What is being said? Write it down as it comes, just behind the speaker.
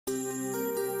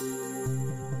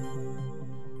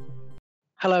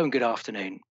Hello and good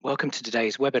afternoon. Welcome to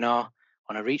today's webinar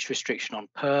on a REACH restriction on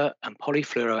per and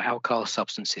polyfluoroalkyl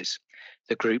substances,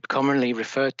 the group commonly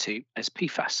referred to as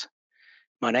PFAS.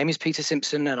 My name is Peter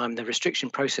Simpson and I'm the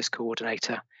Restriction Process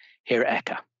Coordinator here at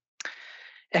ECHA.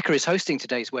 ECHA is hosting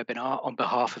today's webinar on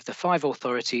behalf of the 5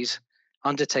 authorities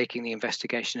undertaking the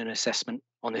investigation and assessment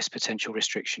on this potential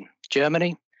restriction: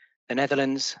 Germany, the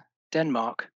Netherlands,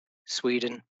 Denmark,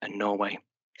 Sweden and Norway.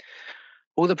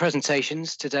 All the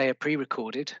presentations today are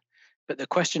pre-recorded, but the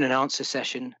question and answer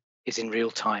session is in real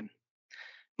time.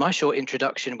 My short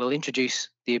introduction will introduce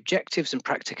the objectives and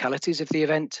practicalities of the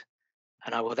event,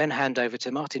 and I will then hand over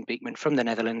to Martin Beekman from the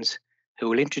Netherlands, who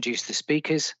will introduce the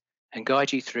speakers and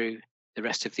guide you through the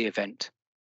rest of the event.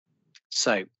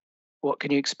 So, what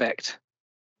can you expect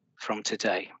from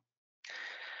today?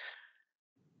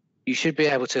 You should be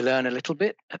able to learn a little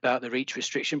bit about the REACH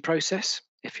restriction process,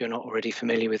 if you're not already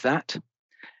familiar with that.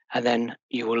 And then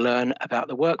you will learn about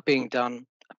the work being done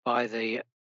by the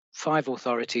 5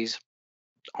 authorities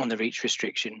on the REACH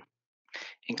restriction,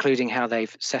 including how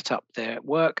they've set up their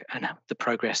work and the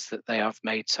progress that they have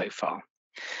made so far.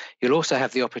 You'll also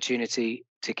have the opportunity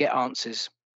to get answers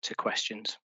to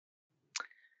questions.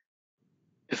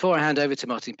 Before I hand over to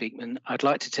Martin Beekman, I'd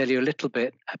like to tell you a little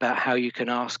bit about how you can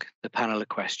ask the panel a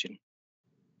question.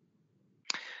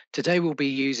 Today we'll be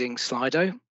using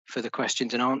Slido for the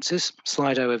questions and answers.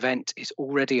 Slido event is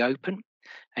already open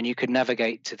and you can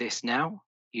navigate to this now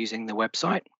using the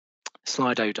website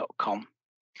slido.com.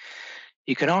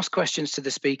 You can ask questions to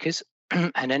the speakers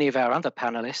and any of our other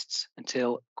panelists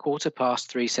until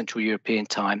 3:15 Central European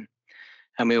time,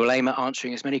 and we will aim at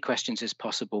answering as many questions as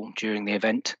possible during the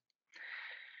event.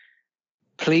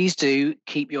 Please do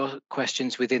keep your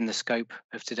questions within the scope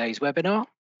of today's webinar.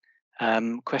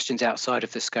 Questions outside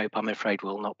of the scope, I'm afraid,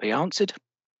 will not be answered.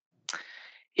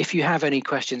 If you have any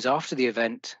questions after the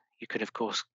event, you can, of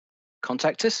course,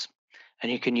 contact us,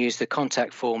 and you can use the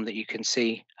contact form that you can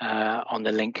see on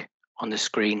the link on the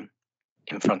screen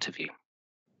in front of you.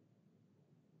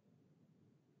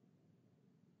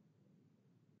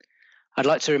 I'd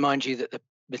like to remind you that the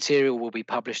material will be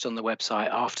published on the website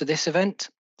after this event,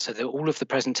 so that all of the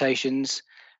presentations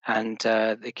and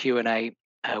the Q&A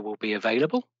will be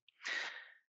available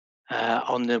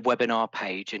on the webinar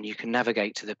page, and you can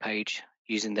navigate to the page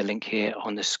using the link here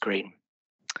on the screen.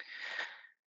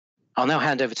 I'll now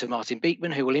hand over to Martin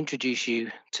Beekman, who will introduce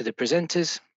you to the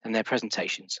presenters and their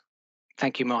presentations.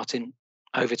 Thank you, Martin.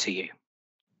 Over to you.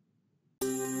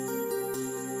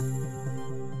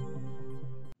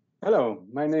 Hello,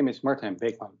 my name is Martin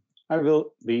Beekman. I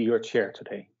will be your chair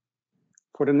today.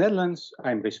 For the Netherlands,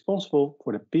 I'm responsible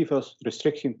for the PFAS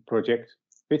restriction project,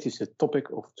 which is the topic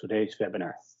of today's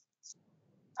webinar.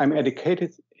 I'm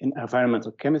educated in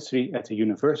environmental chemistry at the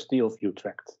University of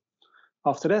Utrecht.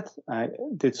 After that, I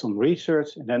did some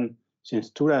research, and then since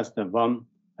 2001,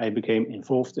 I became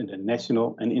involved in the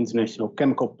national and international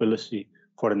chemical policy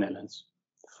for the Netherlands.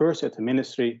 First at the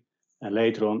ministry and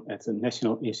later on at the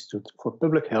National Institute for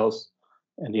Public Health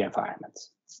and the Environment.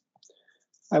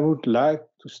 I would like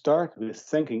to start with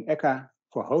thanking ECHA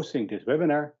for hosting this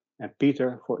webinar and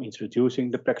Peter for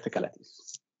introducing the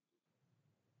practicalities.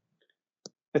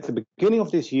 At the beginning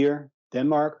of this year,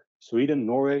 Denmark, Sweden,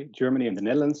 Norway, Germany and the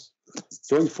Netherlands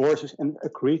joined forces and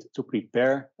agreed to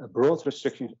prepare a broad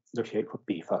restriction dossier for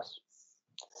PFAS.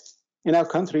 In our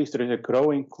countries, there is a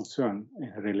growing concern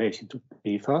in relation to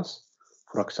PFAS.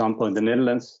 For example, in the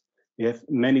Netherlands, we have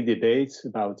many debates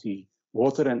about the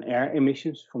water and air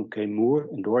emissions from Chemour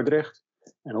in Dordrecht,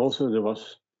 and also there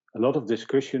was a lot of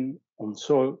discussion on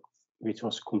soil which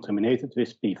was contaminated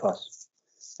with PFAS.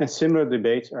 And similar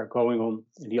debates are going on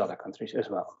in the other countries as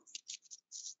well.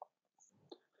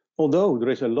 Although there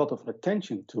is a lot of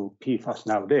attention to PFAS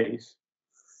nowadays,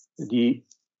 the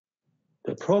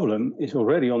problem is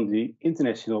already on the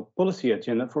international policy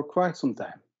agenda for quite some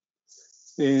time.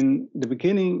 In the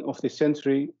beginning of this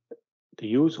century, the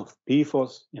use of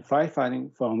PFAS in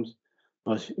firefighting foams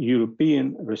was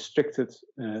European restricted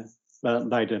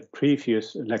by the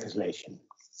previous legislation.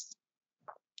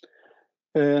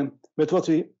 But what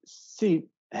we see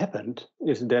happened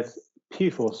is that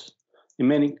PFAS in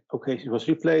many occasions was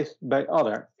replaced by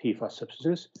other PFAS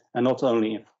substances, and not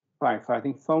only in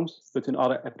firefighting foams, but in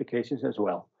other applications as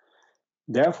well.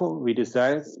 Therefore, we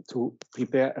decided to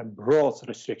prepare a broad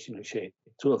restriction regime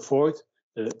to avoid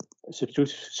the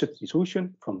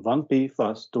substitution from one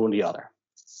PFAS to the other.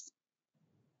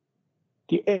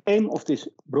 The aim of this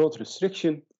broad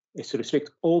restriction is to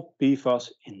restrict all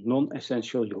PFAS in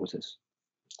non-essential uses.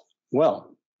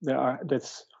 Well, there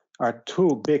are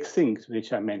 2 big things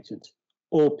which I mentioned.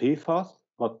 All PFAS,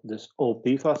 what does all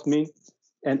PFAS mean?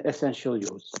 and essential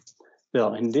use.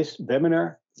 Well, in this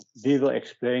webinar, we will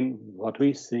explain what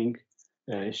we think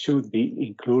should be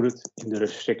included in the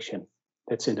restriction.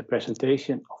 That's in the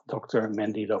presentation of Dr.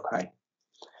 Mandy Lokai.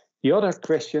 The other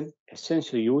question,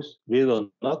 essential use, we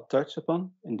will not touch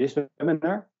upon in this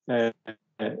webinar.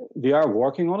 We are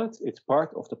working on it. It's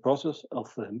part of the process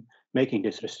of making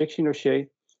this restriction dossier,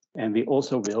 and we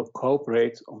also will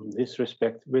cooperate on this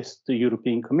respect with the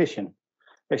European Commission.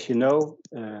 As you know,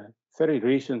 very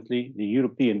recently, the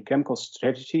European Chemical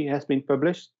Strategy has been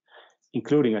published,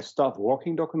 including a staff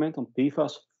working document on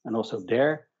PFAS, and also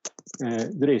there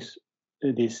is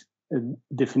this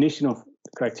definition of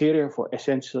criteria for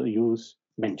essential use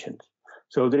mentioned.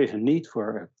 So there is a need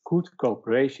for a good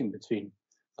cooperation between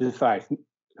the 5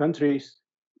 countries,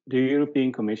 the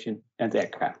European Commission, and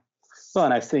ECHA. Well,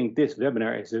 and I think this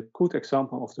webinar is a good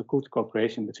example of the good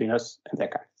cooperation between us and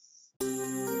ECHA.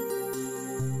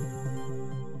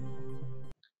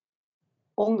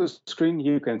 On the screen,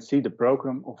 you can see the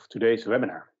program of today's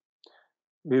webinar.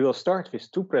 We will start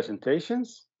with 2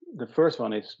 presentations. The first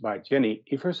one is by Jenny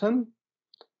Iversen,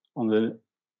 and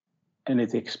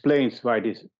it explains why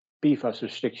this PFAS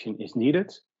restriction is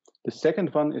needed. The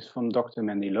second one is from Dr.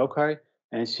 Mandy Lokai,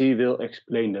 and she will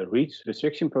explain the REACH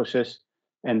restriction process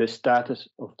and the status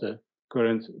of the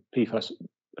current PFAS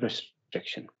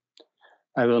restriction.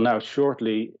 I will now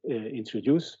shortly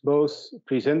introduce both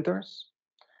presenters.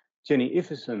 Jenny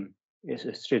Iversen is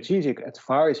a strategic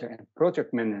advisor and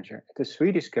project manager at the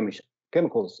Swedish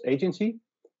Chemicals Agency,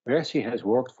 where she has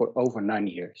worked for over 9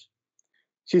 years.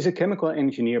 She's a chemical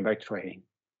engineer by training.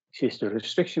 She is the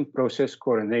restriction process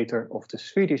coordinator of the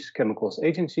Swedish Chemicals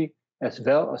Agency, as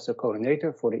well as the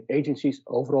coordinator for the agency's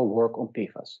overall work on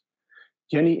PFAS.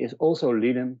 Jenny is also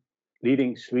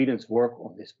leading Sweden's work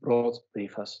on this broad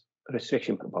PFAS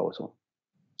restriction proposal.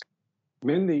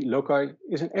 Mandy Lokai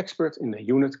is an expert in the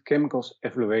unit Chemicals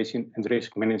Evaluation and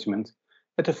Risk Management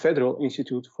at the Federal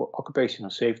Institute for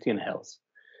Occupational Safety and Health.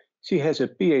 She has a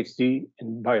PhD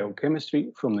in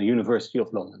biochemistry from the University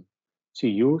of London. She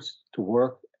used to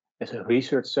work as a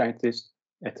research scientist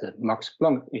at the Max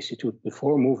Planck Institute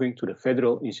before moving to the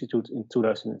Federal Institute in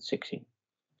 2016.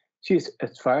 She is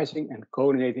advising and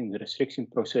coordinating the restriction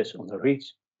process on the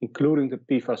REACH, including the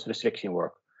PFAS restriction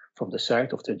work from the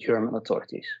side of the German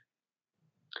authorities.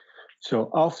 So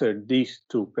after these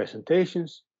 2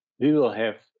 presentations, we will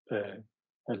have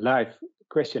a live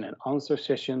question and answer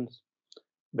sessions.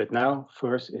 But now,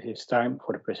 first, it is time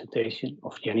for the presentation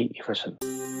of Jenny Iversen.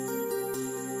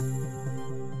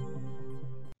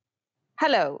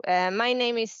 Hello, my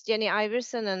name is Jenny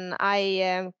Iversen, and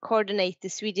I coordinate the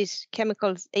Swedish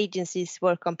Chemicals Agency's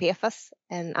work on PFAS,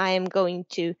 and I am going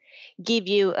to give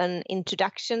you an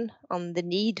introduction on the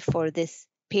need for this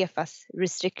PFAS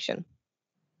restriction.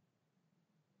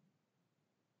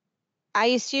 I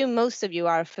assume most of you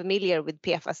are familiar with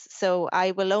PFAS, so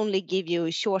I will only give you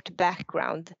a short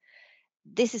background.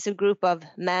 This is a group of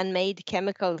man-made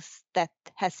chemicals that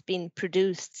has been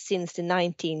produced since the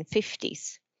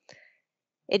 1950s.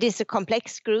 It is a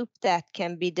complex group that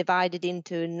can be divided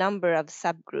into a number of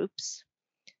subgroups.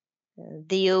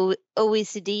 The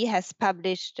OECD has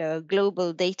published a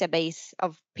global database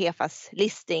of PFAS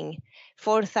listing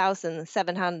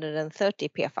 4,730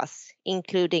 PFAS,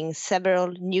 including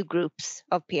several new groups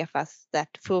of PFAS that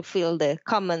fulfill the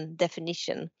common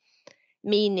definition,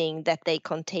 meaning that they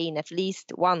contain at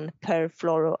least 1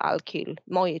 perfluoroalkyl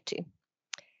moiety.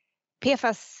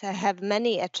 PFAS have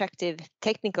many attractive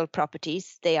technical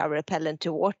properties. They are repellent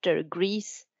to water,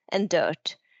 grease, and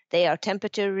dirt. They are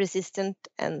temperature resistant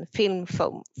and film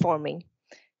forming.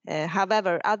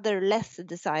 However, other less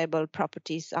desirable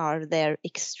properties are their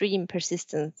extreme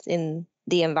persistence in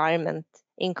the environment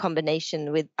in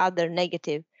combination with other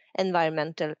negative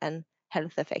environmental and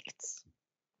health effects.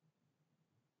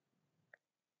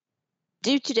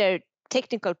 Due to their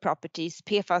technical properties,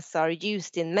 PFAS are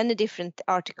used in many different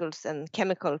articles and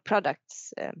chemical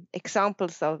products.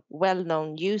 Examples of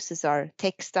well-known uses are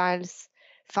textiles,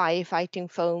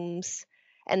 firefighting foams,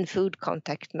 and food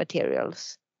contact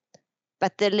materials.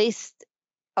 But the list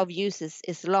of uses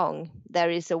is long. There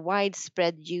is a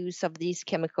widespread use of these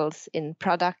chemicals in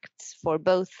products for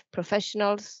both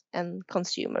professionals and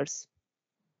consumers.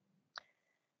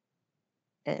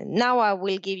 Now I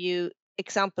will give you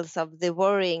examples of the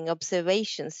worrying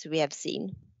observations we have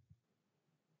seen.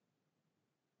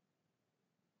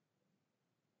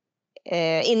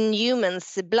 In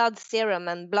humans, blood serum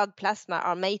and blood plasma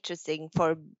are matrixing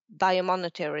for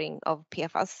biomonitoring of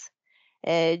PFAS.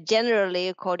 Generally,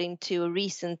 according to a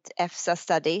recent EFSA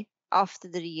study, after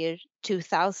the year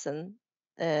 2000,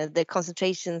 the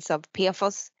concentrations of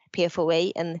PFOS,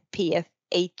 PFOA, and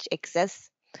HXS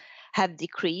have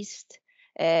decreased,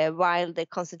 while the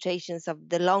concentrations of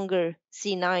the longer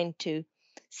C9 to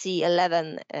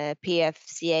C11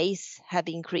 PFCAs have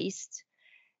increased.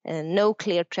 No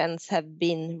clear trends have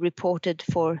been reported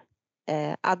for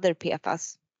other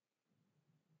PFAS.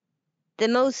 The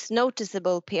most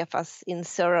noticeable PFAS in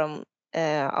serum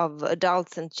of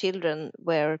adults and children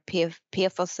were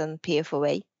PFOS and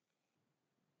PFOA.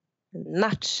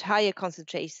 Much higher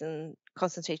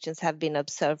concentrations have been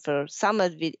observed for some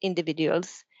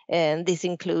individuals, and these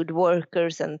include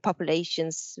workers and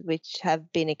populations which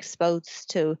have been exposed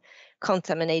to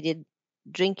contaminated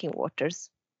drinking waters.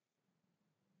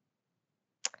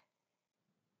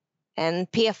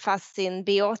 And PFAS in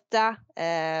biota,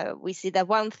 we see that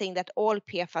one thing that all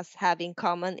PFAS have in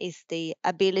common is the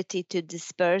ability to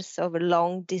disperse over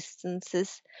long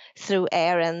distances through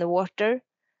air and water.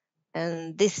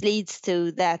 And this leads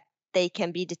to that they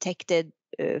can be detected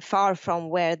far from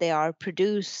where they are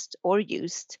produced or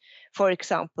used, for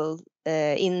example,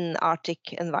 in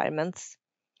Arctic environments.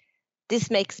 This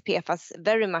makes PFAS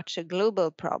very much a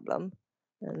global problem.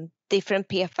 And different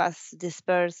PFAS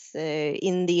disperse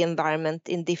in the environment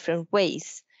in different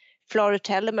ways.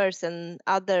 Fluorotelomers and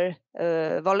other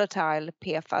volatile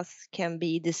PFAS can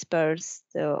be dispersed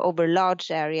over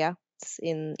large areas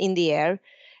in the air,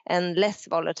 and less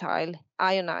volatile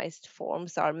ionized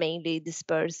forms are mainly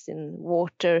dispersed in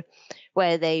water,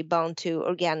 where they bond to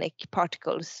organic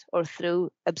particles or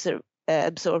through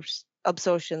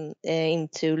absorption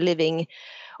into living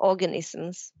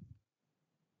organisms.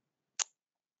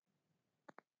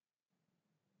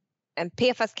 And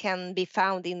PFAS can be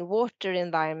found in water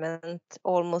environment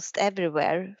almost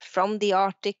everywhere, from the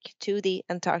Arctic to the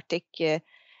Antarctic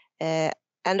and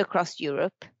across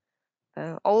Europe.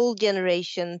 Old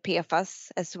generation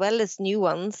PFAS, as well as new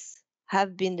ones,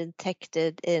 have been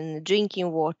detected in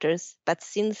drinking waters, but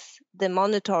since the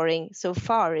monitoring so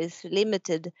far is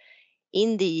limited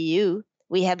in the EU,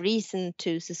 we have reason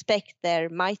to suspect there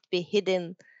might be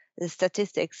hidden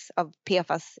statistics of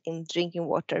PFAS in drinking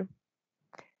water.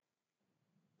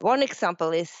 One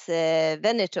example is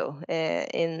Veneto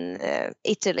in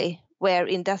Italy, where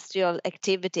industrial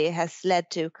activity has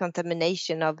led to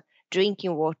contamination of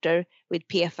drinking water with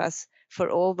PFAS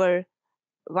for over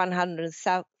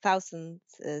 100,000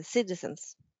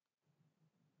 citizens.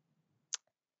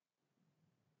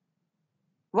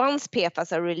 Once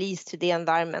PFAS are released to the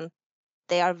environment,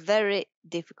 they are very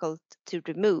difficult to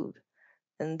remove.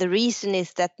 And the reason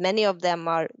is that many of them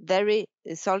are very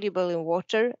soluble in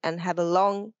water and have a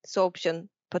long sorption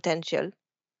potential,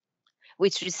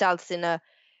 which results in a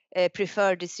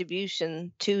preferred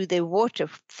distribution to the water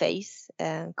phase.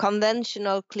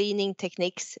 Conventional cleaning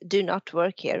techniques do not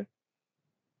work here.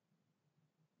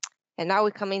 And now we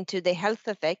come into the health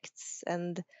effects,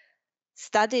 and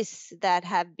studies that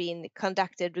have been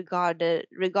conducted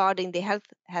regarding the health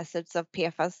hazards of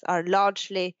PFAS are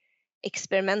largely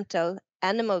experimental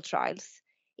animal trials.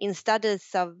 In studies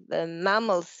of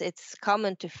mammals, it's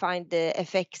common to find the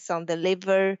effects on the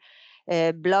liver,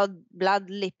 blood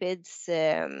lipids,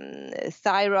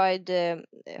 thyroid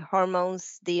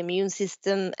hormones, the immune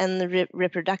system, and the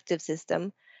reproductive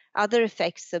system. Other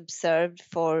effects observed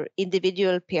for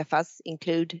individual PFAS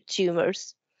include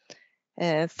tumors.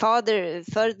 Further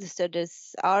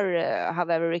studies are,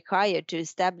 however, required to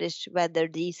establish whether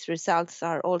these results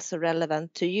are also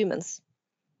relevant to humans.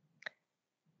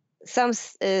 Some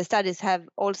studies have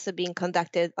also been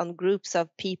conducted on groups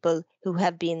of people who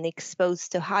have been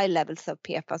exposed to high levels of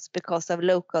PFAS because of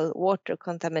local water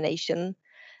contamination.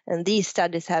 And these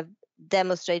studies have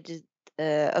demonstrated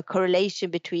a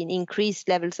correlation between increased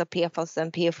levels of PFAS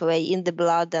and PFOA in the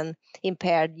blood and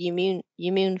impaired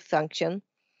immune function.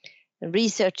 And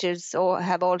researchers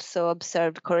have also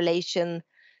observed correlation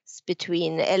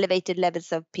between elevated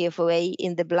levels of PFOA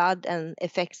in the blood and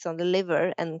effects on the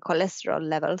liver and cholesterol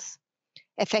levels.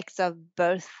 Effects of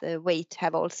birth weight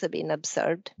have also been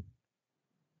observed.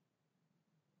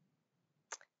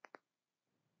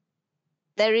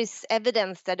 There is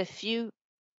evidence that a few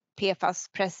PFAS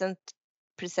present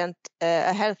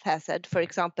a health hazard, for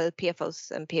example, PFOS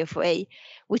and PFOA,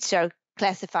 which are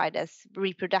classified as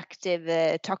reproductive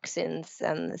toxins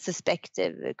and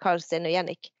suspected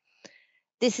carcinogenic.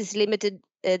 This is limited.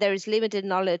 There is limited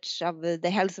knowledge of the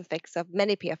health effects of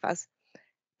many PFAS,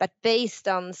 but based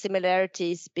on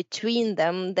similarities between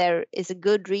them, there is a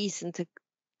good reason to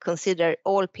consider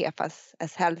all PFAS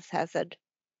as health hazard.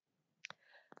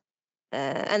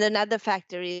 And another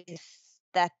factor is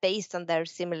that based on their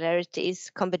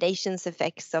similarities, combinations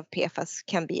effects of PFAS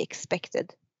can be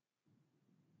expected.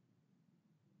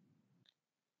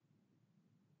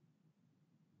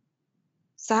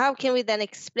 So how can we then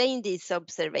explain these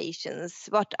observations?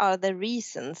 What are the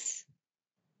reasons?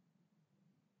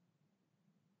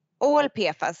 All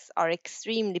PFAS are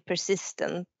extremely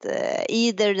persistent,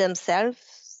 either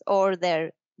themselves or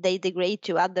they degrade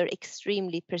to other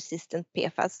extremely persistent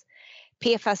PFAS.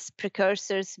 PFAS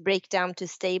precursors break down to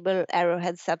stable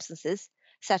arrowhead substances,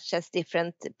 such as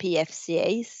different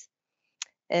PFCAs.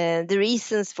 The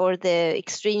reasons for the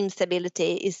extreme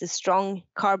stability is the strong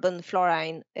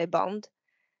carbon-fluorine bond,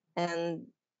 and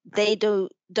they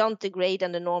don't degrade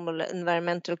under normal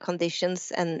environmental conditions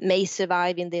and may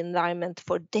survive in the environment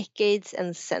for decades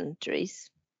and centuries.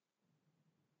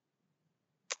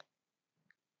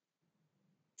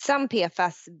 Some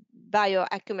PFAS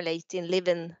bioaccumulate in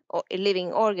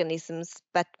living organisms,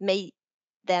 but may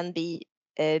then be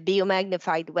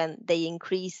biomagnified when they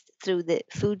increase through the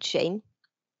food chain.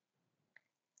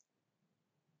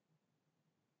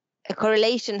 A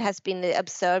correlation has been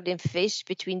observed in fish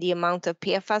between the amount of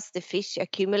PFAS the fish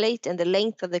accumulate and the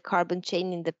length of the carbon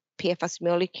chain in the PFAS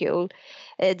molecule.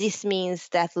 This means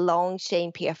that long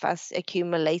chain PFAS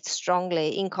accumulate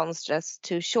strongly in contrast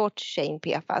to short chain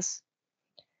PFAS.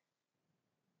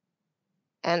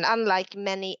 And unlike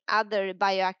many other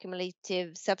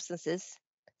bioaccumulative substances,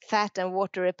 fat and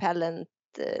water repellent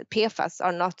PFAS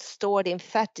are not stored in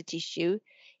fatty tissue.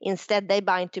 Instead, they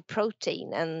bind to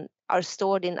protein and are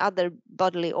stored in other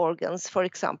bodily organs, for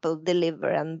example, the liver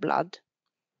and blood.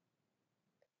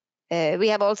 We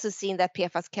have also seen that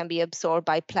PFAS can be absorbed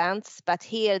by plants, but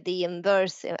here the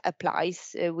inverse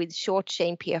applies, with short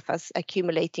chain PFAS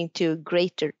accumulating to a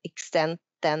greater extent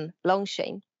than long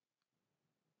chain.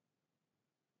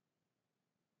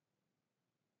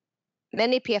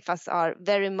 Many PFAS are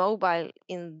very mobile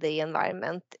in the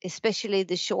environment, especially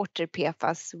the shorter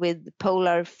PFAS with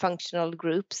polar functional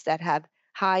groups that have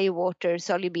high water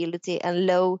solubility and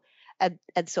low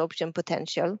adsorption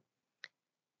potential.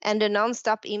 And a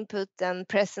non-stop input and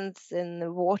presence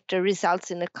in water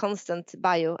results in a constant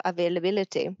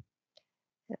bioavailability.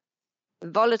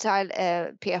 Volatile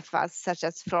PFAS, such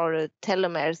as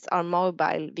fluorotelomers, are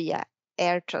mobile via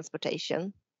air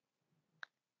transportation.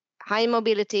 High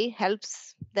mobility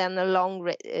helps then a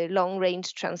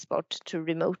long-range transport to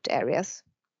remote areas.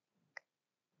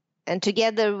 And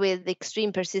together with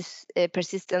extreme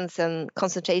persistence and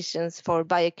concentrations for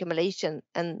bioaccumulation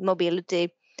and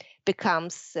mobility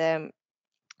becomes, to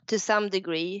some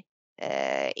degree,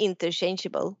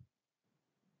 interchangeable.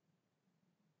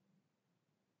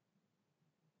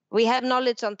 We have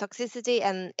knowledge on toxicity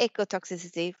and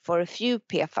ecotoxicity for a few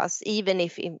PFAS, even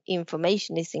if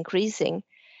information is increasing.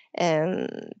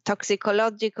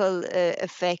 Toxicological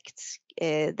effects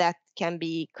that can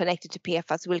be connected to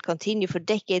PFAS will continue for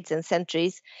decades and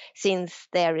centuries, since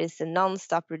there is a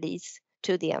non-stop release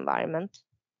to the environment.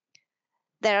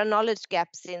 There are knowledge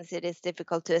gaps since it is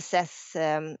difficult to assess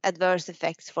adverse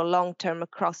effects for long-term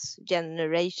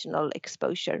cross-generational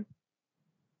exposure.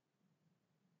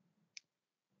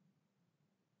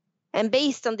 And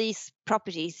based on these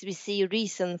properties, we see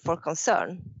reason for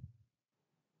concern.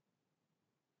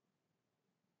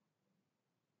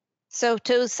 So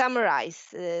to summarize,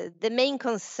 the main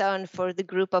concern for the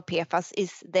group of PFAS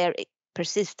is their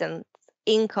persistence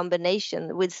in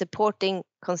combination with supporting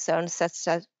concerns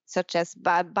such as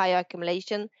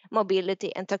bioaccumulation,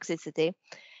 mobility, and toxicity,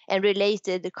 and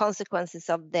related consequences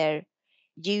of their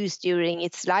use during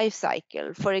its life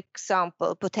cycle. For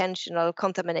example, potential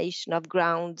contamination of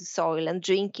ground, soil, and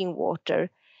drinking water,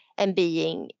 and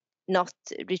being not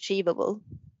retrievable.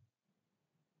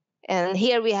 And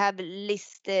here we have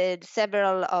listed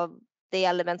several of the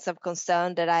elements of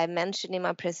concern that I mentioned in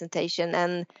my presentation,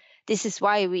 and this is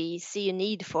why we see a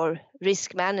need for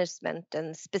risk management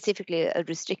and specifically a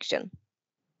restriction.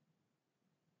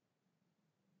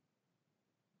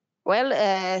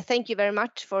 Well, thank you very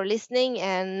much for listening,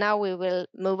 and now we will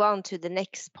move on to the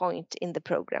next point in the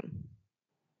program.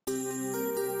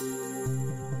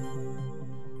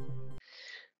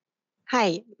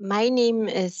 Hi, my name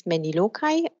is Mandy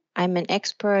Lokai. I'm an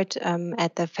expert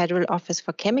at the Federal Office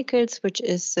for Chemicals, which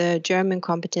is the German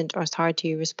competent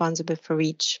authority responsible for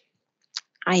REACH.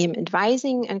 I am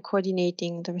advising and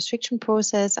coordinating the restriction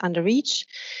process under REACH,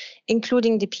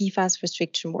 including the PFAS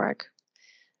restriction work.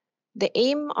 The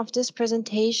aim of this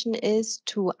presentation is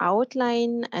to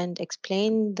outline and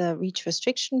explain the REACH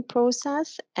restriction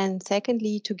process, and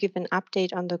secondly, to give an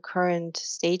update on the current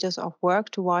status of work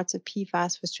towards a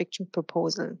PFAS restriction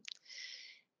proposal.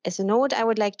 As a note, I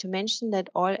would like to mention that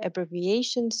all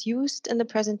abbreviations used in the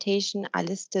presentation are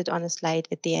listed on a slide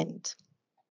at the end.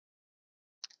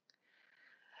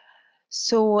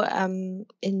 So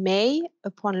in May,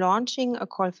 upon launching a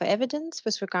call for evidence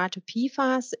with regard to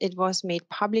PFAS, it was made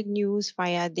public news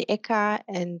via the ECHA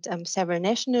and several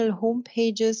national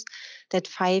homepages that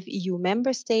 5 EU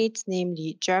member states,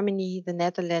 namely Germany, the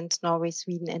Netherlands, Norway,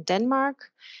 Sweden, and Denmark,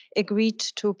 agreed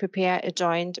to prepare a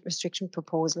joint restriction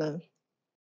proposal.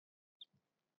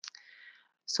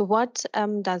 So what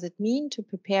does it mean to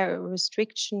prepare a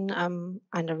restriction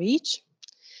under REACH?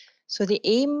 So the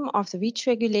aim of the REACH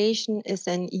regulation is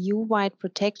an EU-wide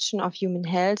protection of human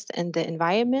health and the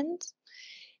environment.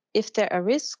 If there are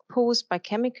risks posed by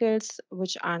chemicals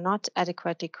which are not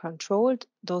adequately controlled,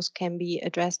 those can be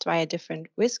addressed via different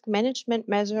risk management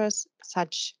measures,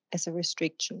 such as a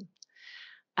restriction.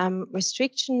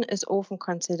 Restriction is often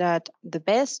considered the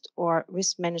best or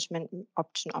risk management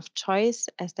option of choice,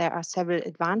 as there are several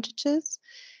advantages.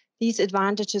 These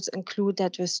advantages include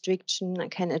that restriction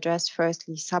can address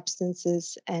firstly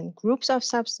substances and groups of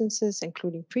substances,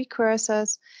 including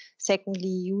precursors, secondly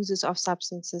uses of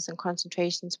substances in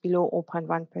concentrations below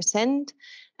 0.1%,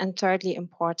 and thirdly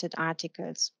imported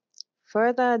articles.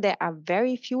 Further, there are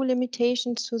very few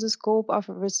limitations to the scope of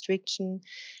a restriction,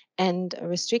 and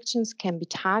restrictions can be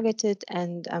targeted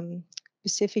and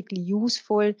specifically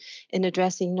useful in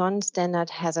addressing non-standard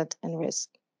hazard and risk.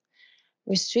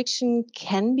 Restriction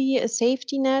can be a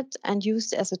safety net and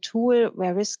used as a tool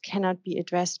where risk cannot be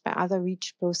addressed by other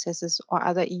REACH processes or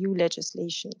other EU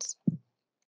legislations.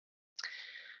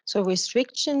 So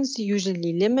restrictions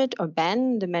usually limit or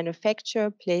ban the manufacture,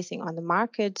 placing on the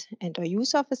market, and or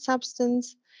use of a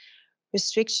substance.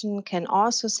 Restriction can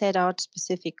also set out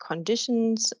specific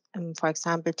conditions, for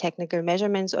example, technical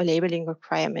measurements or labeling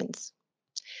requirements.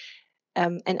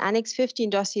 An Annex 15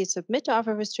 dossier submitter of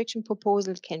a restriction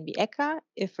proposal can be ECHA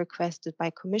if requested by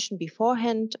Commission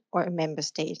beforehand or a member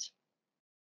state.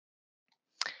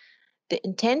 The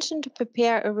intention to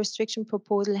prepare a restriction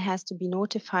proposal has to be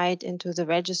notified into the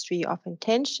Registry of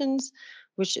Intentions,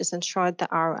 which is in short the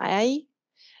ROI.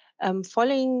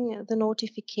 Following the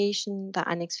notification, the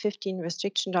Annex 15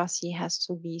 restriction dossier has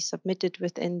to be submitted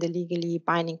within the legally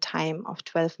binding time of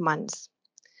 12 months.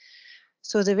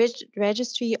 So the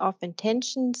Registry of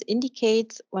Intentions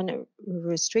indicates when a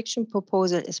restriction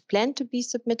proposal is planned to be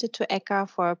submitted to ECHA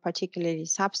for a particular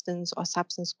substance or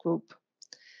substance group.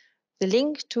 The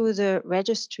link to the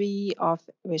Registry of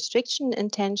Restriction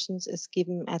Intentions is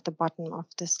given at the bottom of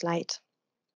the slide.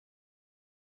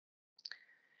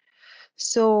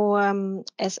 So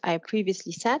as I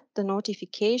previously said, the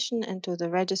notification into the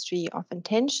Registry of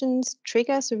Intentions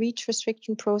triggers a REACH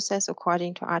restriction process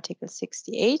according to Article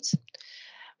 68,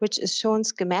 which is shown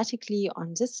schematically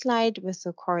on this slide with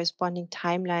the corresponding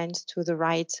timelines to the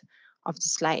right of the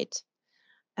slide.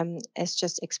 As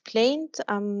just explained,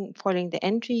 following the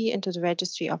entry into the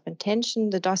Registry of Intention,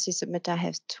 the dossier submitter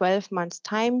has 12 months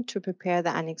time to prepare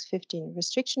the Annex 15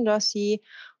 restriction dossier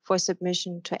for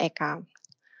submission to ECHA.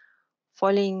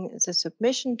 Following the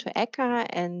submission to ECHA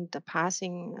and the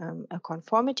passing a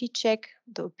conformity check,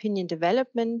 the opinion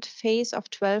development phase of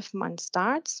 12 months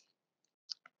starts.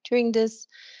 During this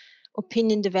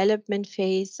opinion development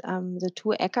phase, the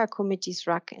two ECHA committees,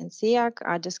 RAC and SEAC,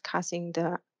 are discussing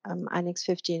the Annex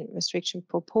 15 restriction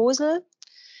proposal.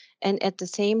 And at the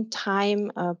same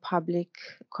time, a public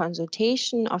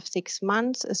consultation of 6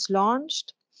 months is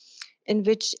launched, in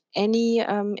which any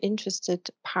interested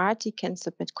party can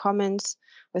submit comments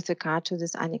with regard to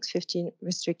this Annex 15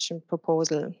 restriction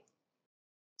proposal.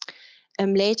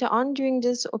 Later on during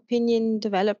this opinion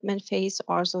development phase,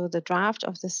 also the draft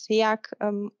of the SEAC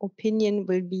opinion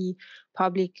will be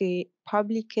publicly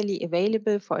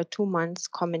available for a 2 months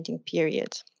commenting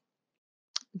period.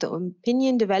 The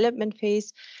opinion development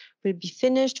phase will be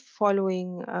finished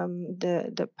following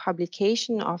the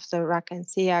publication of the RAC and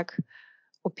SEAC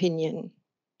opinion.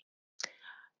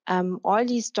 All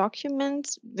these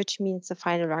documents, which means the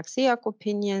final RAC-SEAC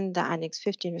opinion, the Annex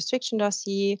 15 restriction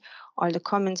dossier, all the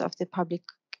comments of the public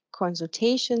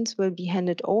consultations will be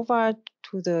handed over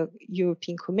to the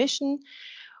European Commission,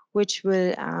 which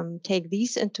will take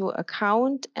these into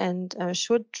account and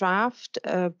should draft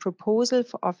a proposal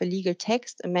of a legal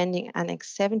text amending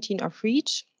Annex 17 of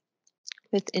REACH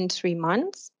within 3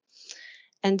 months.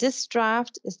 And this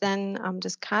draft is then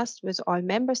discussed with all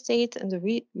member states in the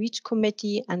REACH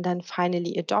committee and then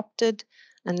finally adopted.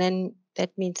 And then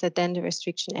that means that then the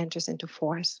restriction enters into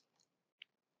force.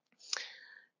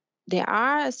 There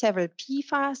are several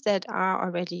PFAS that are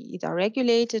already either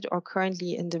regulated or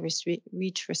currently in the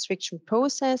REACH restriction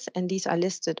process, and these are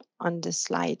listed on this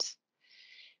slide.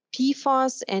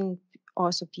 PFAS and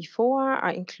also P4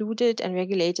 are included and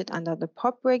regulated under the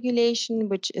POP regulation,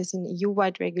 which is an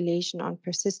EU-wide regulation on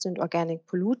persistent organic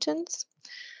pollutants.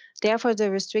 Therefore,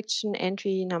 the restriction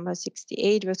entry number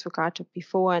 68 with regard to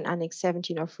P4 and Annex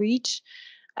 17 of REACH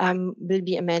will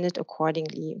be amended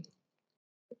accordingly.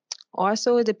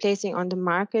 Also, the placing on the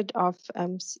market of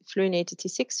fluorinated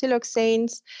C6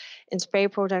 siloxanes in spray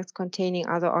products containing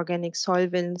other organic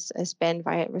solvents is banned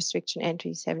via restriction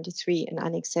entry 73 and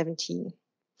Annex 17.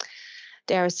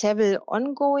 There are several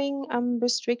ongoing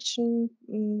restriction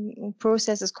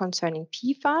processes concerning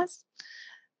PFAS.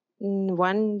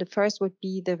 The first would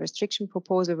be the restriction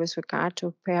proposal with regard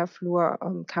to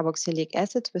perfluorocarboxylic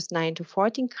acids with 9 to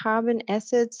 14 carbon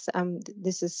acids.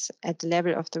 This is at the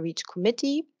level of the REACH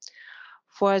committee.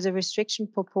 For the restriction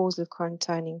proposal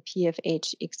concerning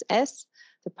PFHXS,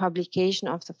 the publication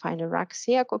of the final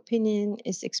RAC-SEAC opinion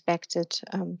is expected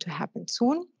to happen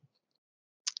soon.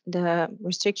 The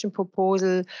restriction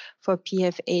proposal for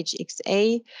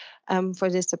PFHXA, for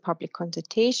this, the public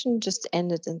consultation just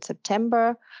ended in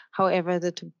September. However,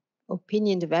 the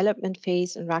opinion development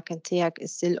phase in RAC and SEAC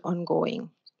is still ongoing.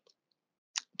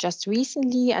 Just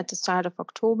recently, at the start of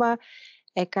October,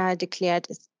 ECHA declared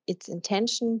its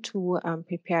intention to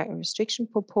prepare a restriction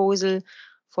proposal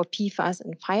for PFAS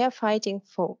and firefighting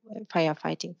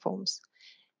foams.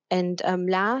 And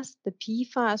last, the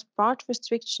PFAS broad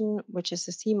restriction, which is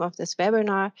the theme of this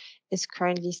webinar, is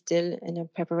currently still in a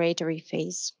preparatory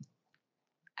phase.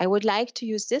 I would like to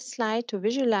use this slide to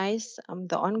visualize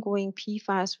the ongoing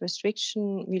PFAS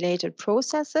restriction-related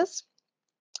processes.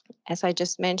 As I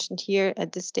just mentioned here,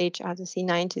 at this stage are the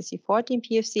C9 to C14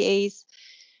 PFCAs,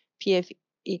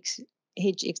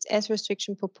 PFHXS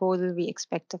restriction proposal. We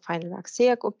expect the final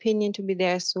RAC-SEAC opinion to be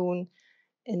there soon.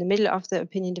 In the middle of the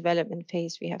opinion development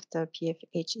phase, we have the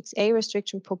PFHXA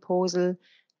restriction proposal.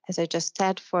 As I just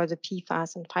said, for the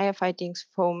PFAS and firefighting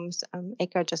foams,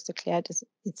 ECHA just declared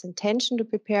its intention to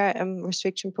prepare a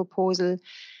restriction proposal.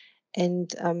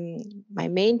 And my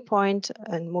main point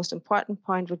and most important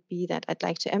point would be that I'd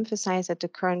like to emphasize that the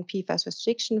current PFAS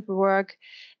restriction work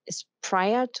is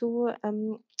prior to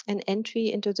an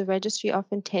entry into the registry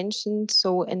of intentions,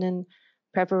 so in a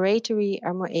preparatory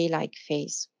MOA-like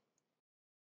phase.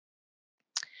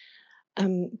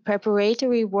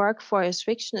 Preparatory work for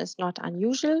restriction is not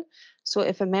unusual. So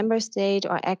if a member state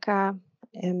or ECHA,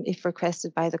 if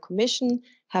requested by the Commission,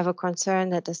 have a concern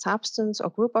that a substance or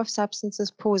group of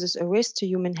substances poses a risk to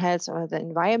human health or the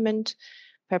environment,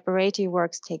 preparatory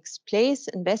work takes place,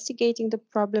 investigating the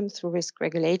problem through risk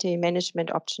regulatory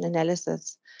management option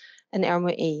analysis, an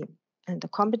RMOA. And the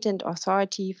competent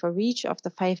authority for each of the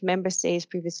 5 member states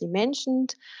previously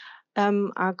mentioned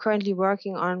are currently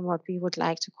working on what we would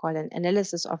like to call an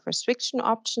analysis of restriction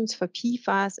options for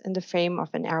PFAS in the frame of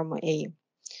an RMOA.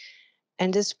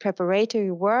 And this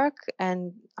preparatory work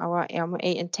and our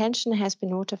RMOA intention has been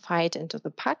notified into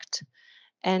the pact.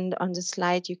 And on the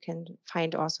slide, you can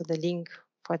find also the link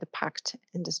for the pact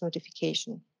in this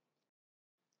notification.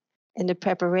 In the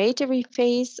preparatory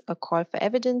phase, a call for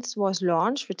evidence was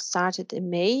launched, which started in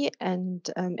May and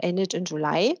ended in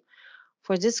July.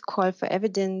 For this call for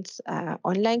evidence,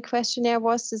 online questionnaire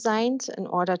was designed in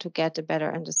order to get a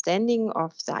better understanding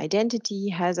of the identity,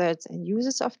 hazards, and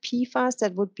uses of PFAS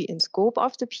that would be in scope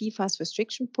of the PFAS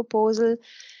restriction proposal,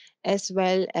 as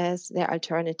well as their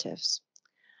alternatives.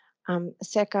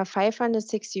 Circa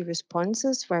 560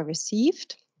 responses were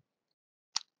received,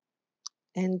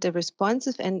 and the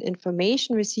responses and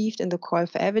information received in the call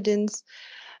for evidence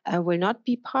will not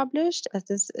be published, as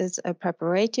this is a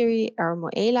preparatory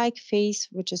RMOA-like phase,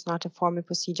 which is not a formal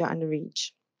procedure under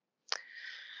REACH.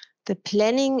 The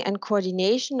planning and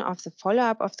coordination of the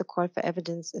follow-up of the call for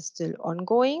evidence is still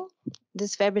ongoing.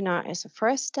 This webinar is a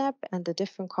first step, and the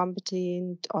different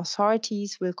competent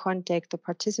authorities will contact the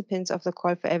participants of the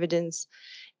call for evidence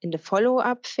in the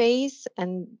follow-up phase,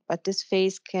 but this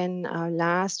phase can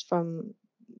last from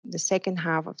the second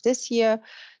half of this year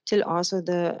till also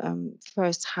the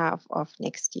first half of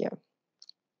next year.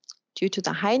 Due to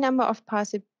the high number of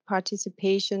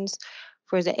participations,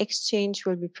 further exchange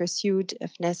will be pursued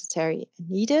if necessary and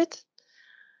needed.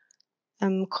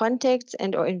 Contacts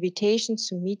and or invitations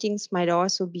to meetings might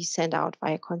also be sent out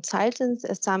via consultants,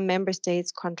 as some member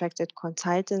states contracted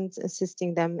consultants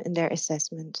assisting them in their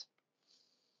assessment.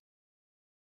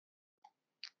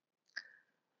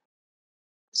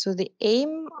 So the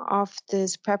aim of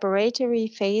this preparatory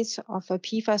phase of a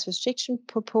PFAS restriction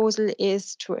proposal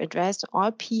is to address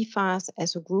all PFAS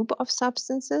as a group of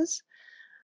substances.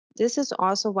 This is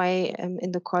also why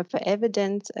in the call for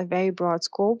evidence, a very broad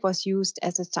scope was used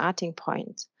as a starting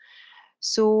point.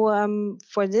 So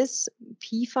for this,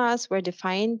 PFAS were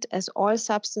defined as all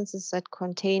substances that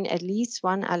contain at least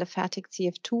one aliphatic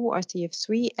CF2 or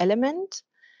CF3 element.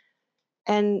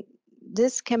 And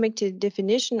this chemical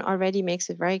definition already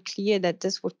makes it very clear that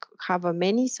this would cover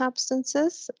many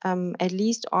substances, at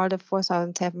least all the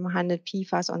 4,700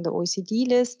 PFAS on the OECD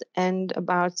list and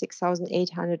about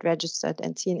 6,800 registered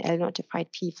and CNL notified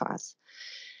PFAS.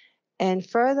 And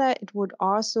further, it would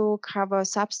also cover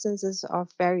substances of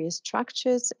various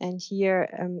structures. And here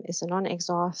is a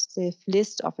non-exhaustive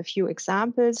list of a few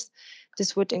examples.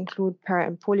 This would include per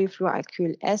and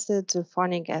polyfluoroalkyl acid,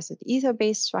 sulfonic acid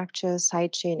ether-based structures,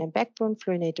 side chain and backbone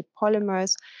fluorinated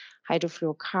polymers,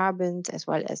 hydrofluorocarbons, as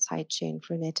well as side chain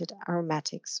fluorinated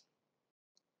aromatics.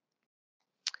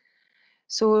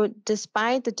 So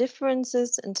despite the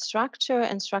differences in structure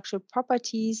and structural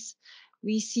properties,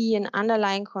 we see an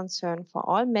underlying concern for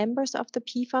all members of the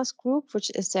PFAS group, which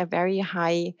is their very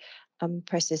high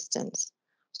persistence.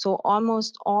 So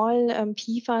almost all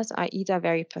PFAS are either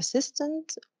very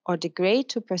persistent or degrade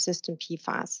to persistent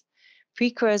PFAS.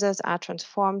 Precursors are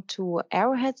transformed to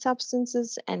arrowhead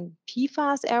substances, and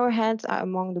PFAS arrowheads are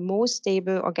among the most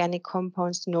stable organic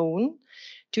compounds known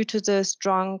due to the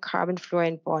strong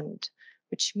carbon-fluorine bond,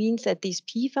 which means that these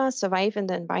PFAS survive in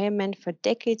the environment for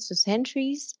decades to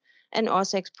centuries and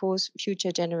also expose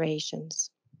future generations.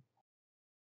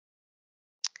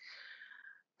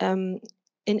 In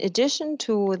addition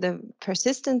to the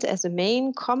persistence as a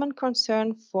main common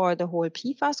concern for the whole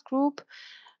PFAS group,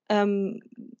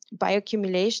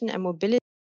 bioaccumulation and mobility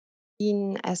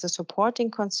seen as a supporting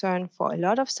concern for a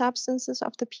lot of substances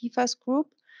of the PFAS group.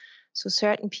 So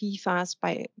certain PFAS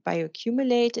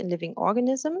bioaccumulate in living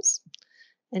organisms.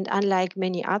 And unlike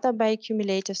many other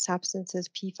bioaccumulative substances,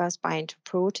 PFAS bind to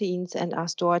proteins and are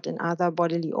stored in other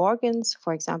bodily organs,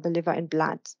 for example, liver and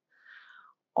blood.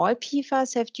 All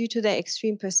PFAS have, due to their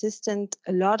extreme persistence,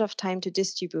 a lot of time to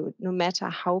distribute, no matter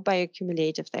how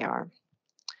bioaccumulative they are.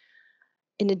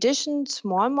 In addition,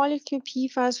 small molecule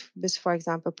PFAS with, for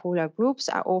example, polar groups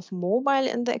are often mobile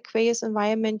in the aqueous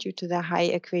environment due to their high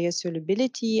aqueous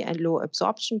solubility and low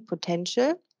absorption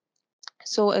potential.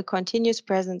 So a continuous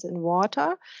presence in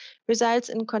water results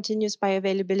in continuous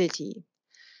bioavailability.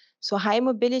 So high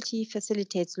mobility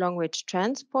facilitates long-range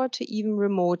transport to even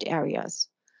remote areas.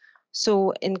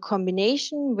 So in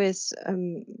combination with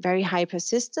very high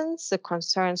persistence, the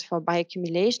concerns for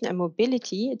bioaccumulation and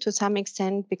mobility to some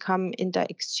extent become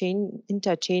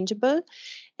interchangeable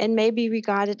and may be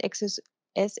regarded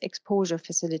as exposure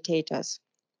facilitators.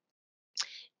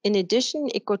 In addition,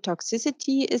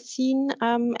 ecotoxicity is seen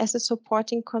as a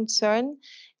supporting concern,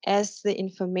 as the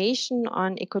information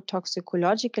on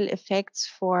ecotoxicological effects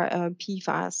for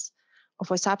PFAS or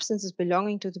for substances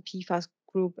belonging to the PFAS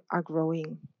group are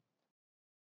growing.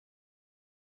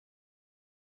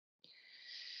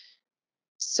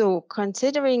 So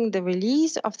considering the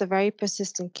release of the very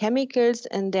persistent chemicals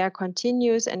and their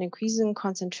continuous and increasing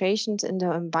concentrations in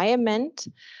the environment,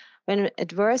 when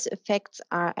adverse effects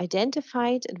are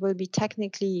identified, it will be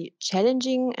technically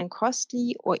challenging and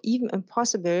costly or even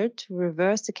impossible to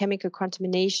reverse the chemical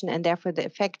contamination and therefore the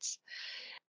effects.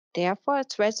 Therefore,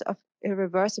 threats of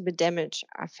irreversible damage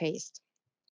are faced.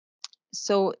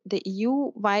 So the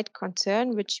EU-wide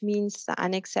concern, which means the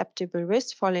unacceptable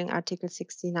risk following Article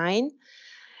 69,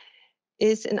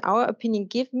 is, in our opinion,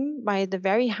 given by the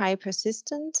very high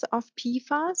persistence of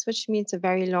PFAS, which means a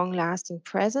very long-lasting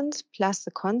presence, plus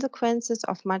the consequences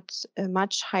of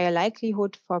much higher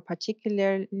likelihood for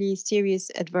particularly serious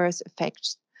adverse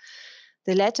effects.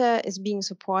 The latter is being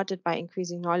supported by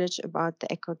increasing knowledge about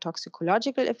the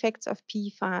ecotoxicological effects of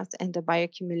PFAS and the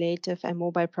bioaccumulative and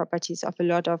mobile properties of a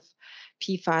lot of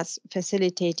PFAS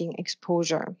facilitating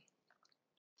exposure.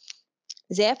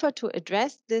 Therefore, to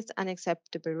address this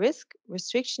unacceptable risk,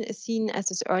 restriction is seen as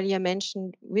this earlier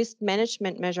mentioned risk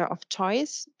management measure of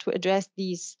choice to address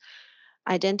these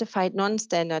identified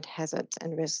non-standard hazards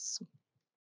and risks.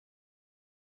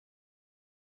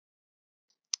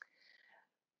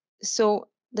 So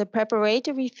the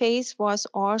preparatory phase was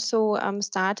also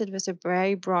started with a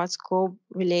very broad scope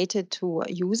related to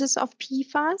uses of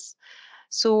PFAS.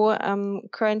 So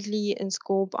currently in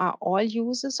scope are all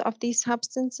uses of these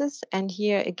substances. And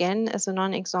here again is a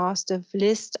non-exhaustive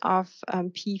list of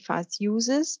PFAS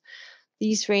uses.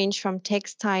 These range from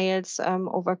textiles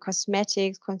over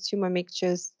cosmetics, consumer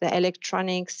mixtures, the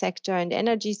electronics sector and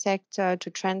energy sector, to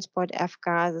transport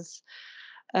F-gases,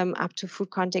 up to food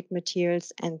contact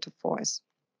materials and so forth.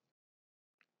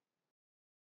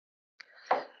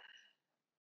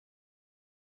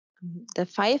 The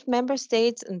 5 member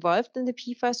states involved in the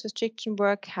PFAS restriction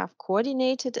work have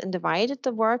coordinated and divided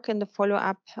the work and the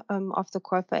follow-up of the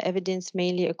call for evidence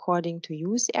mainly according to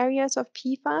use areas of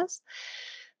PFAS.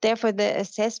 Therefore, the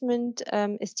assessment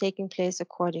is taking place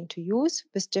according to use,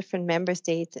 with different member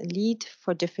states in lead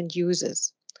for different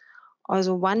uses.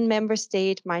 Also, one member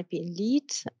state might be in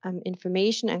lead.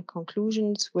 Information and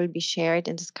conclusions will be shared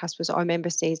and discussed with all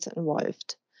member states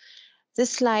involved. This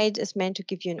slide is meant to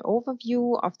give you an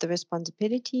overview of the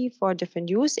responsibility for different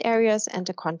use areas and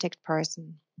the contact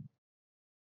person.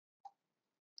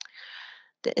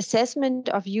 The assessment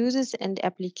of uses and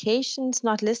applications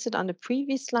not listed on the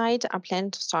previous slide are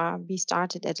planned to be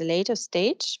started at a later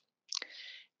stage.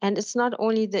 And it's not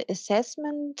only the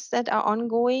assessments that are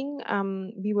ongoing,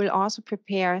 we will also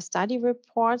prepare study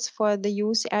reports for the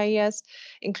use areas,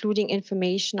 including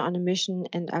information on emission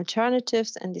and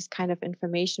alternatives. And this kind of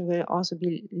information will also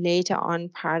be later on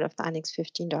part of the Annex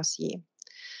 15 dossier.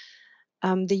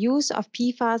 The use of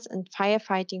PFAS and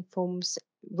firefighting foams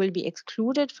will be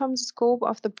excluded from the scope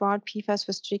of the broad PFAS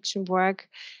restriction work,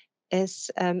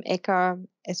 as ECHA,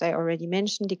 as I already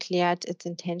mentioned, declared its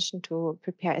intention to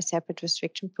prepare a separate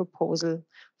restriction proposal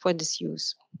for this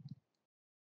use.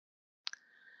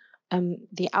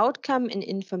 The outcome and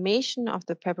information of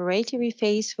the preparatory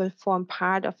phase will form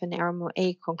part of an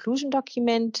RMOA conclusion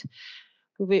document,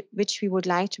 which we would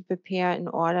like to prepare in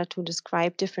order to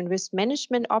describe different risk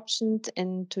management options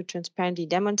and to transparently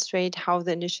demonstrate how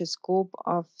the initial scope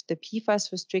of the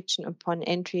PFAS restriction upon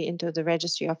entry into the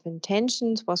Registry of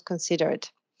Intentions was considered.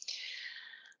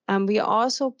 We are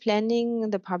also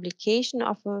planning the publication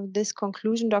of this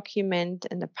conclusion document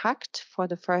in the PACT for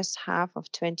the first half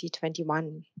of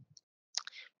 2021.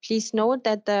 Please note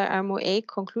that the RMOA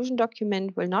conclusion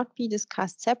document will not be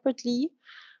discussed separately,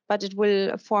 but it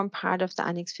will form part of the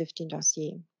Annex 15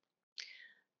 dossier.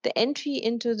 The entry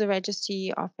into the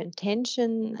Registry of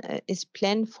Intention is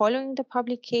planned following the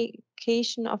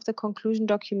publication of the conclusion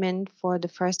document for the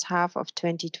first half of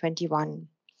 2021.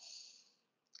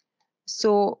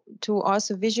 So to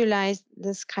also visualize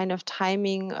this kind of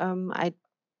timing, I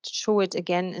show it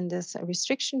again in this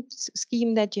restriction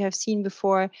scheme that you have seen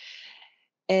before.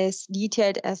 As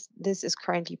detailed as this is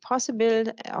currently possible,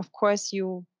 of course,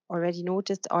 you already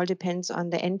noticed all depends on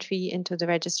the entry into the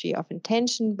Registry of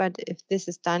Intention, but if this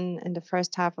is done in the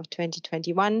first half of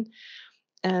 2021,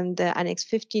 the Annex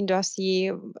 15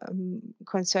 dossier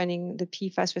concerning the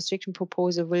PFAS restriction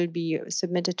proposal will be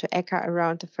submitted to ECHA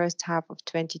around the first half of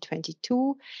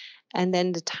 2022, and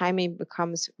then the timing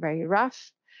becomes very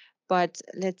rough. But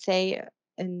let's say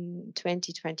in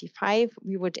 2025,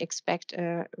 we would expect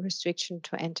a restriction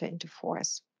to enter into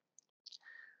force.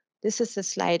 This is a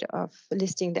slide of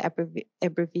listing the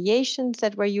abbreviations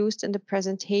that were used in the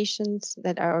presentations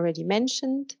that I already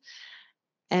mentioned.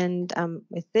 And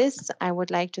with this, I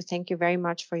would like to thank you very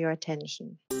much for your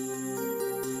attention.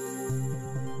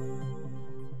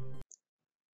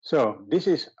 So this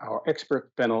is our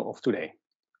expert panel of today.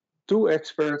 2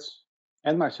 experts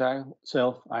and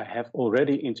myself I have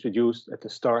already introduced at the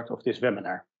start of this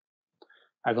webinar.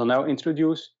 I will now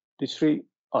introduce the 3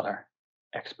 other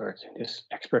experts in this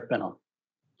expert panel.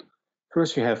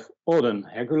 First, we have Auden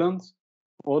Hegeland.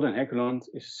 Auden Hegeland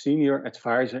is Senior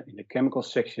Advisor in the Chemical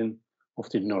Section of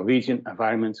the Norwegian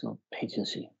Environmental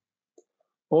Agency.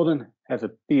 Auden has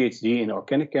a PhD in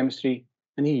organic chemistry,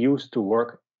 and he used to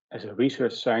work as a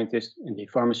research scientist in the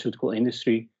pharmaceutical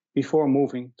industry before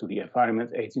moving to the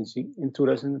Environment Agency in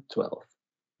 2012.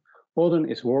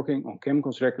 Auden is working on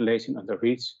chemicals regulation under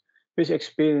REACH with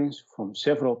experience from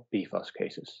several PFAS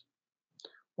cases.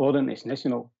 Auden is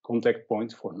national contact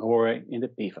point for Norway in the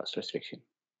PFAS restriction.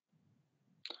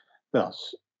 Well,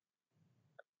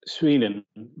 Sweden,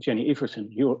 Jenny Iversen,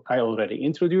 I already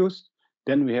introduced.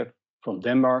 Then we have from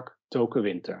Denmark, Toke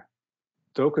Winter.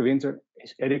 Toke Winter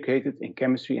is educated in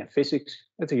chemistry and physics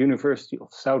at the University of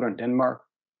Southern Denmark,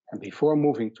 and before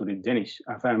moving to the Danish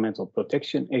Environmental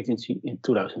Protection Agency in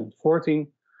 2014,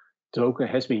 Toke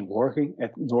has been working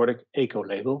at Nordic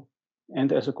Ecolabel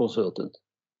and as a consultant.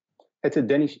 At the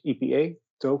Danish EPA,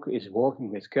 Toke is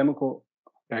working with chemical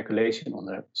regulation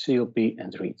under CLP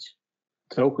and REACH.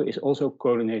 Toke is also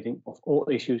coordinating of all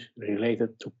issues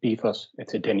related to PFAS at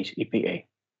the Danish EPA.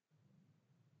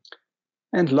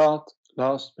 And last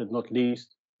but not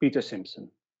least, Peter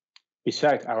Simpson.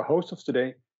 Beside our host of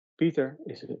today, Peter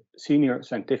is a Senior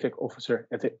Scientific Officer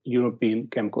at the European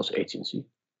Chemicals Agency,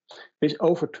 with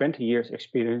over 20 years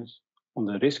experience on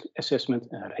the risk assessment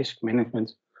and risk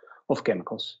management of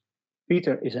chemicals.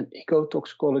 Peter is an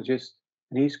ecotoxicologist,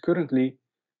 and he is currently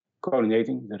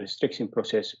coordinating the restriction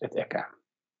process at ECHA.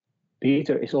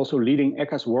 Peter is also leading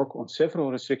ECHA's work on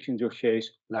several restriction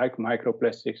dossiers like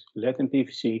microplastics, lead and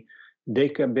PVC,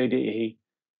 DKBDE,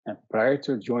 and prior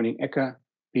to joining ECHA,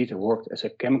 Peter worked as a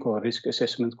chemical risk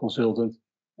assessment consultant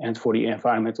and for the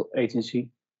Environmental Agency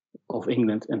of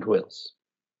England and Wales.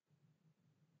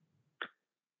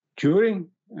 During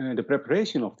the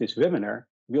preparation of this webinar,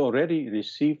 we already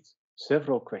received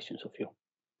several questions of you.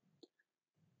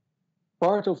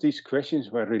 Part of these questions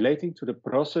were relating to the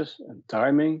process and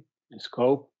timing and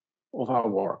scope of our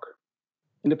work.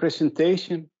 In the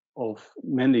presentation of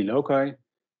Mandy Lokai,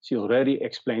 she already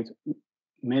explained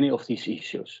many of these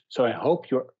issues, so I hope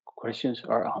your questions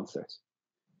are answered.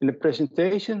 In the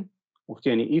presentation of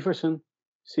Jenny Iversen,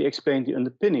 she explained the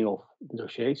underpinning of the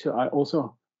dossier, so I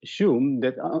also assume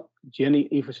that Jenny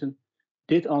Iversen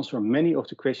did answer many of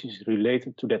the questions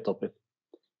related to that topic.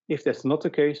 If that's not the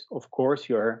case, of course,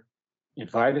 you are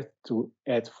invited to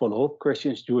add follow-up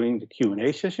questions during the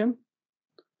Q&A session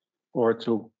or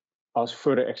to ask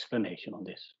further explanation on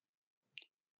this.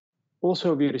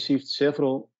 Also, we received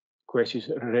several questions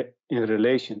in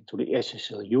relation to the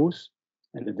essential use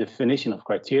and the definition of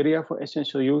criteria for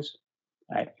essential use.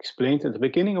 I explained at the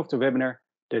beginning of the webinar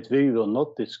that we will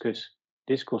not discuss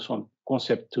this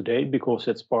concept today because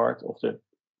it's part of the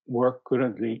work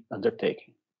currently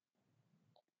undertaking.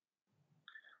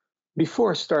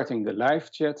 Before starting the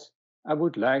live chat, I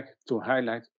would like to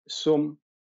highlight some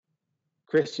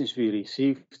questions we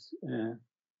received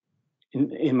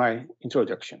in my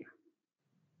introduction.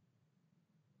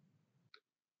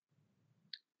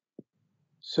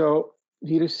 So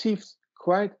we received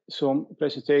quite some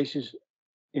presentations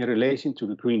in relation to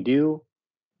the Green Deal,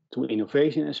 to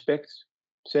innovation aspects,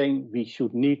 saying we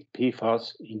should need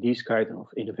PFAS in these kind of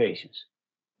innovations.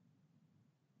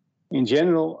 In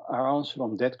general, our answer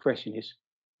on that question is,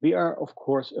 we are of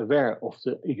course aware of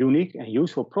the unique and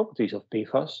useful properties of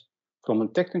PFAS from a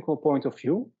technical point of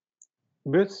view,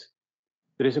 but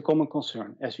there is a common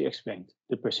concern, as we explained,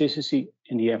 the persistency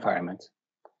in the environment.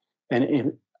 And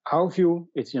in our view,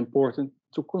 it's important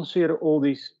to consider all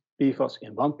these PFAS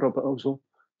in one proposal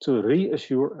to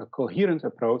reassure a coherent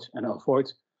approach and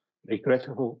avoid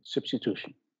regrettable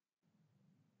substitution.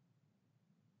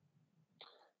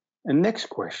 And next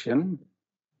question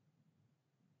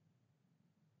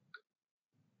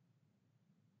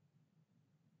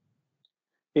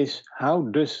is, how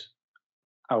does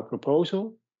our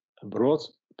proposal, a broad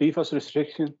PFAS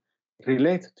restriction,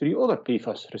 relate to the other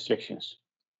PFAS restrictions?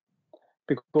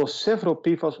 Because several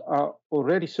PFAS are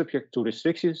already subject to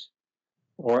restrictions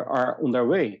or are on their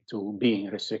way to being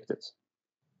restricted.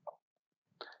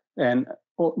 And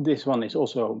this one is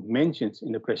also mentioned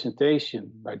in the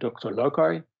presentation by Dr.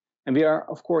 Lokai, and we are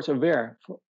of course aware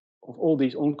of all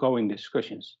these ongoing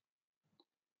discussions.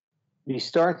 We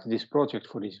started this project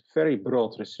for this very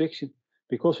broad restriction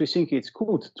because we think it's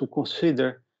good to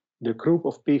consider the group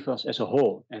of PFAS as a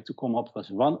whole and to come up with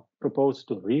one proposal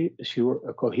to reassure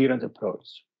a coherent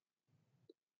approach.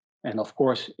 And of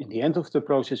course, in the end of the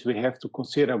process, we have to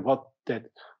consider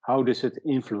how does it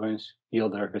influence the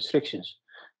other restrictions.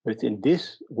 But in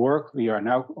this work we are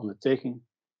now undertaking,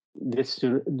 that's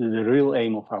the real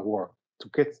aim of our work, to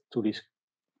get to this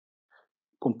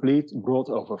complete broad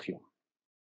overview.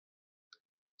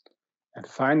 And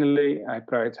finally, I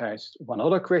prioritized one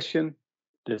other question.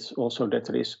 That's also that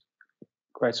there is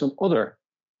quite some other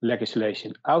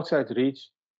legislation outside reach,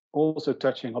 also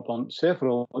touching upon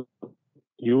several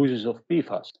uses of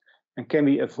PFAS. And can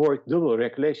we avoid double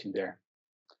regulation there?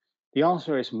 The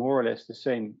answer is more or less the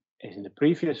same as in the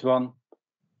previous one,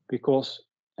 because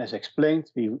as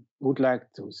explained, we would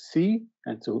like to see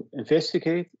and to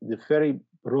investigate the very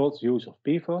broad use of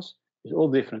PFAS, with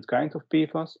all different kinds of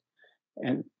PFAS.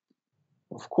 And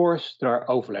of course, there are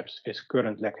overlaps with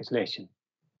current legislation.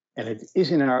 And it is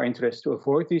in our interest to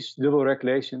avoid this double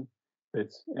regulation.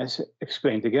 But as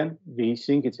explained again, we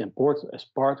think it's important as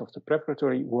part of the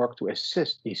preparatory work to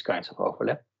assess these kinds of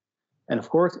overlap. And of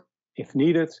course, if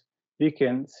needed, we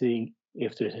can see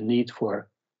if there's a need for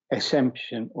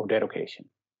exemption or derogation.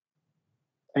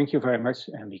 Thank you very much,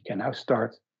 and we can now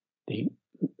start the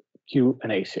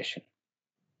Q&A session.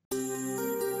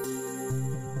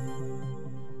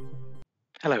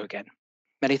 Hello again.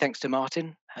 Many thanks to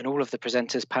Martin and all of the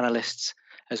presenters, panelists,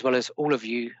 as well as all of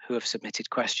you who have submitted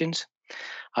questions.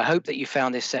 I hope that you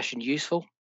found this session useful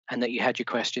and that you had your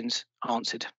questions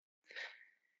answered.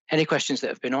 Any questions that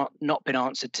have not been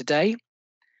answered today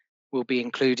will be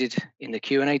included in the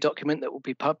Q&A document that will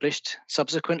be published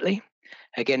subsequently.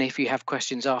 Again, if you have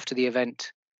questions after the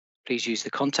event, please use the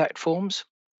contact forms.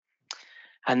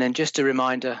 And then just a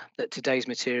reminder that today's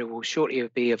material will shortly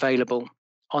be available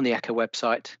on the ECHA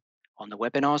website on the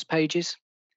webinars pages,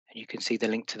 and you can see the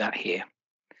link to that here.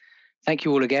 Thank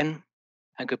you all again,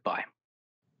 and goodbye.